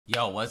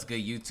Yo, what's good,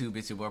 YouTube?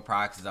 It's your boy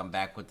Pryoxis. I'm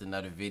back with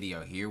another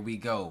video. Here we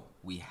go.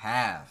 We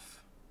have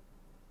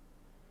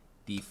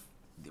the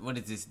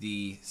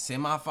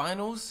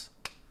semifinals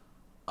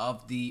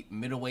of the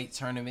middleweight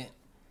tournament.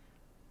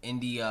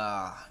 In the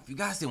if you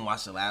guys didn't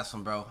watch the last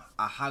one, bro,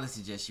 I highly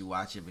suggest you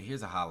watch it. But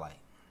here's a highlight.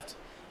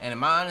 And in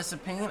my honest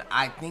opinion,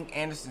 I think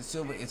Anderson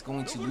Silva is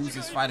going to lose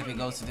this fight if it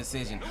goes to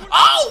decision.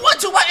 Oh,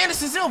 1-2 by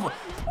Anderson Silva.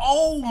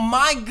 Oh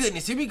my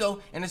goodness. Here we go.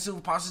 Anderson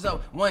Silva postures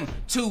up. 1,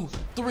 2,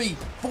 3,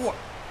 4.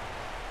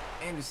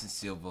 Anderson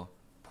Silva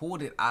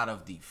pulled it out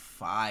of the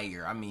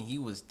fire. I mean, he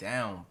was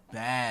down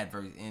bad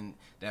in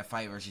that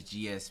fight versus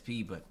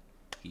GSP, but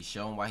he's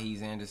shown why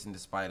he's Anderson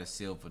despite a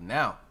Silva.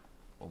 Now,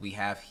 what we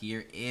have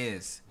here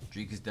is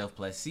Dricus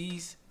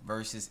Plessis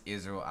versus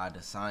Israel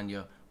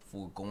Adesanya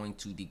for going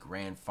to the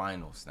grand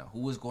finals. Now,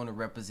 who is going to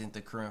represent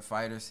the current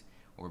fighters?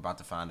 We're about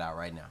to find out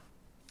right now.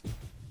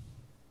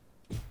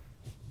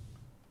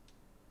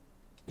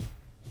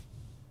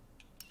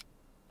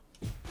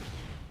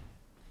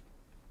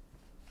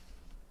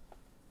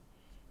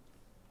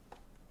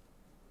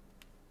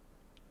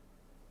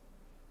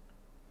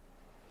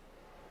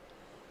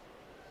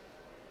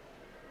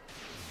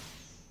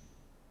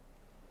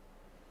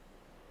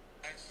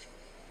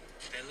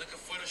 They're looking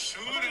for the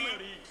shooter.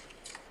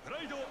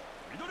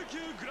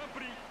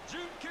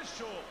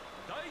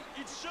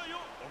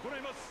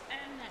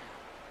 And now,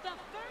 the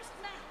first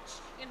match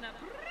in the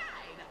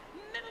Pride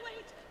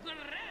Middleweight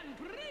Grand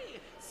Prix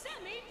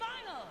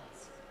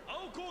semi-finals. In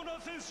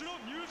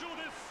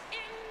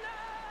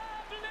the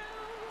blue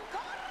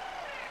corner,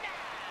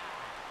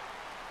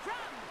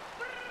 from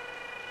Brazil,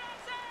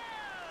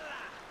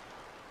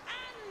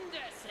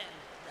 Anderson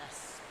the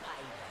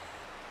Spider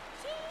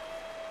Silva.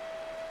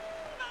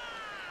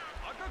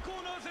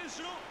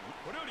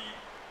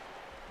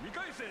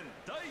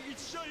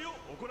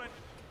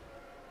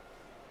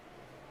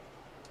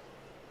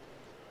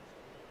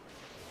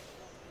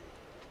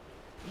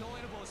 No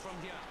elbows from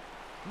here.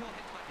 No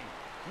headbutting.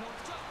 No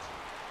judge.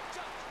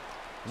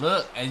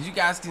 Look, as you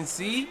guys can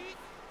see,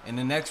 in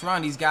the next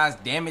round, these guys'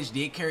 damage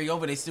did carry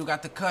over. They still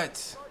got the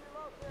cuts.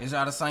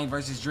 Israel Adesanya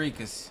versus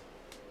Dricus.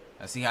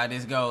 Let's see how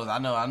this goes. I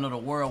know the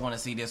world want to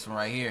see this one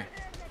right here.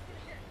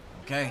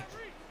 Okay.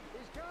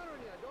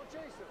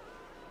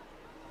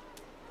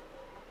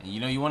 And you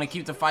know you want to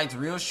keep the fights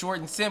real short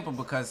and simple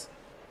because,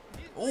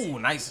 ooh,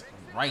 nice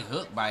right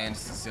hook by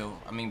Anderson Silva.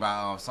 I mean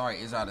by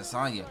Israel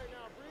Adesanya.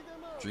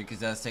 Dricus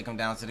does take him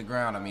down to the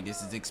ground. I mean,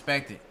 this is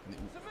expected.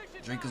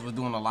 Dricus was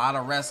doing a lot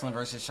of wrestling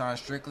versus Sean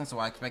Strickland, so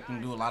I expect him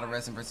to do a lot of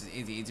wrestling versus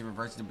Izzy. Izzy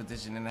reverses the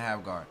position in the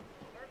half guard.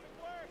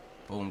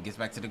 Boom, gets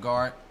back to the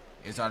guard.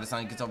 Israel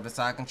Adesanya gets over the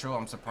side control.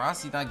 I'm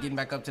surprised he's not getting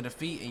back up to the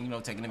feet and, you know,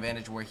 taking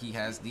advantage where he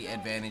has the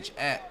advantage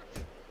at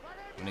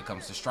when it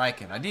comes to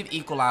striking. I did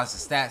equalize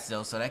the stats,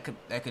 though, so that could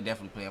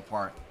definitely play a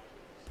part.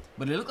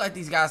 But it looked like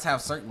these guys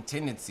have certain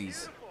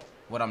tendencies.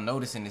 What I'm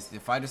noticing is the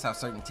fighters have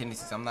certain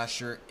tendencies. I'm not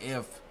sure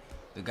if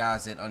the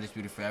guys at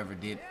Undisputed Forever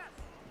did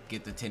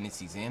get the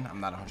tendencies in. I'm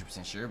not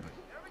 100% sure, but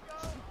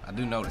I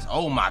do notice.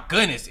 Oh my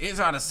goodness,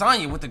 Israel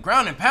Adesanya with the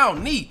ground and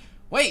pound knee.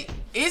 Wait,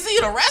 is he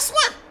the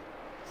wrestler?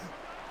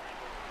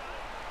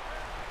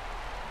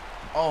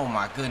 Oh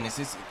my goodness,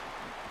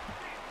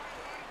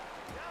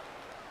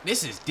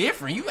 this is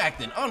different. You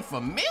acting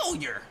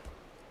unfamiliar.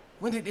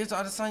 When did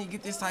Israel Adesanya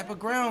get this type of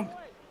ground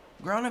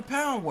and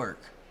pound work?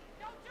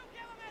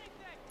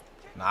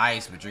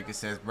 Nice, but Dricus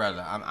says,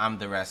 brother, I'm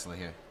the wrestler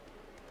here.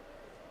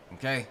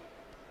 Okay.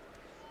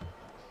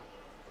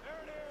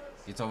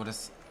 Gets over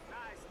this.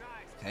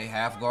 Okay,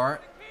 half guard.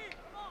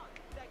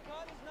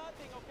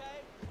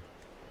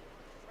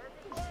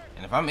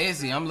 And if I'm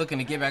Izzy, I'm looking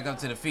to get back up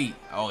to the feet.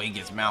 Oh, he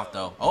gets mouthed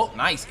though. Oh,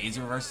 nice. Izzy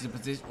reverses the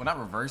position. Well, not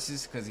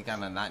reverses because he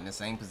kind of not in the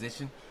same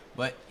position.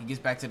 But he gets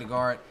back to the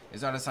guard.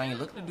 Israel Adesanya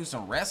looking to do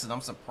some wrestling.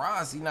 I'm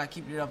surprised he's not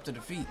keeping it up to the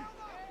feet.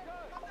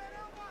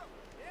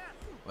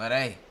 But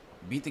hey,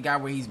 beat the guy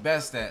where he's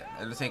best at.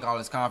 It'll take all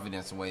his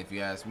confidence away if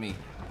you ask me.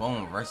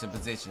 Boom, reverse the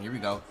position. Here we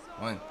go.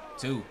 1,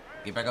 2.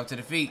 Get back up to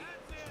the feet.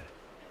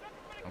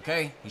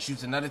 Okay, he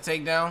shoots another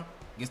takedown.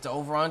 Gets the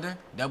over-under.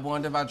 Double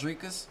under by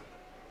Dricus.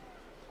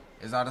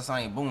 Israel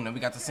Adesanya. Boom, then we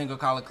got the single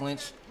collar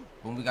clinch.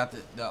 Boom, we got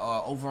the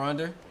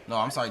over-under. No,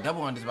 I'm sorry,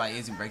 double unders by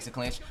Izzy. Breaks the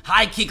clinch.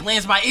 High kick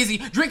lands by Izzy.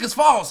 Dricus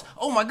falls.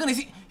 Oh my goodness.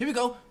 Here we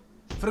go.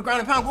 For the ground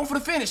and pound. Going for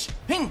the finish.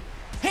 Hing.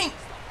 Hing.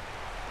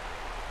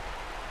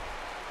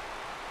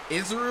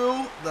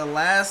 Israel, the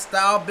last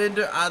style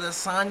bender,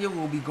 Adesanya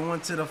will be going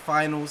to the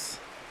finals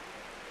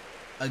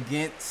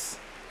against,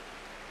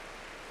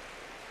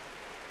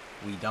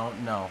 we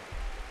don't know.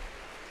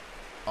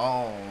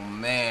 Oh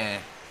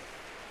man,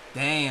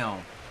 damn,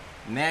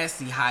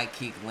 nasty high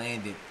kick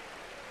landed,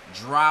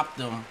 dropped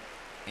him,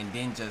 and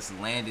then just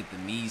landed the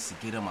knees to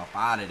get him up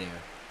out of there.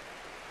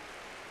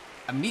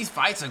 I mean, these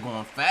fights are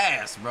going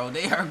fast, bro.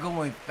 They are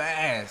going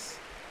fast.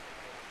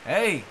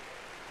 Hey.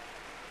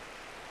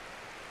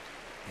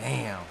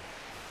 Damn.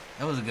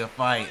 That was a good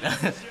fight.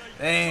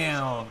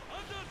 Damn.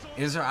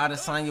 Israel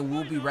Adesanya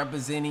will be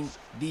representing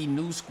the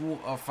new school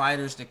of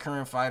fighters, the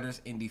current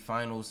fighters in the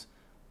finals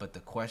But the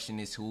question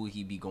is, who will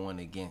he be going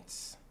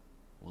against?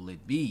 Will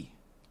it be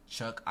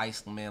Chuck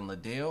Iceman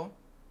Liddell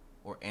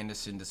or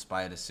Anderson the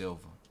Spider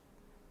Silva?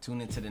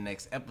 Tune into the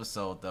next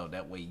episode, though.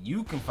 That way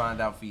you can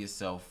find out for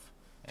yourself.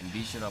 And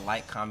be sure to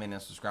like, comment,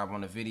 and subscribe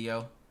on the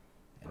video.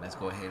 And let's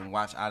go ahead and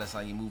watch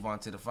Adesanya move on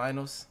to the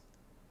finals.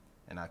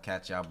 And I'll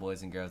catch y'all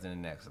boys and girls in the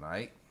next one,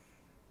 alright?